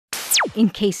in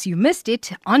case you missed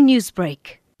it on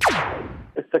Newsbreak.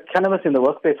 It's the Cannabis in the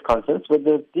Workplace conference. With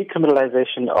the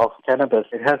decriminalization of cannabis,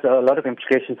 it has a lot of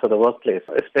implications for the workplace,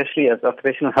 especially as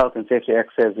Occupational Health and Safety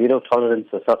Act says zero tolerance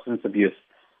for substance abuse.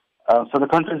 So the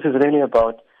conference is really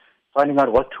about finding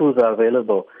out what tools are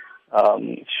available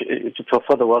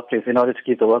for the workplace in order to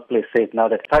keep the workplace safe now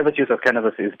that private use of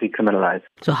cannabis is decriminalized.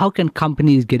 So how can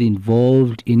companies get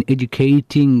involved in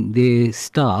educating their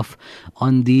staff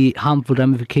on the harmful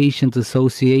ramifications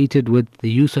associated with the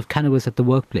use of cannabis at the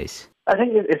workplace? I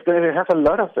think it's going to have a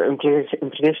lot of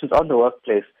implications on the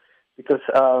workplace because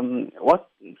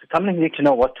companies need to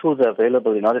know what tools are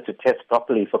available in order to test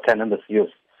properly for cannabis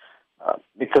use.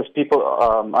 Because people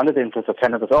under the influence of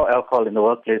cannabis or alcohol in the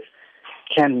workplace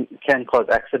can cause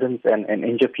accidents and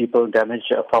injure people, damage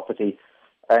property,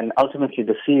 and ultimately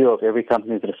the CEO of every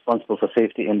company is responsible for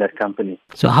safety in that company.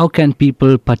 So how can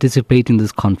people participate in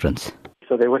this conference?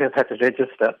 So they would have had to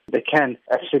register. They can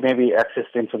actually maybe access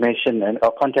the information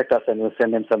or contact us and we'll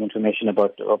send them some information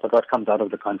about what comes out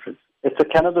of the conference. It's a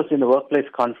Cannabis in the Workplace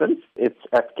conference. It's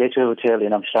at Gateway Hotel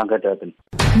in Umhlanga, Durban.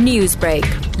 Newsbreak,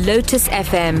 Lotus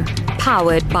FM,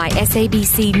 powered by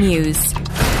SABC News.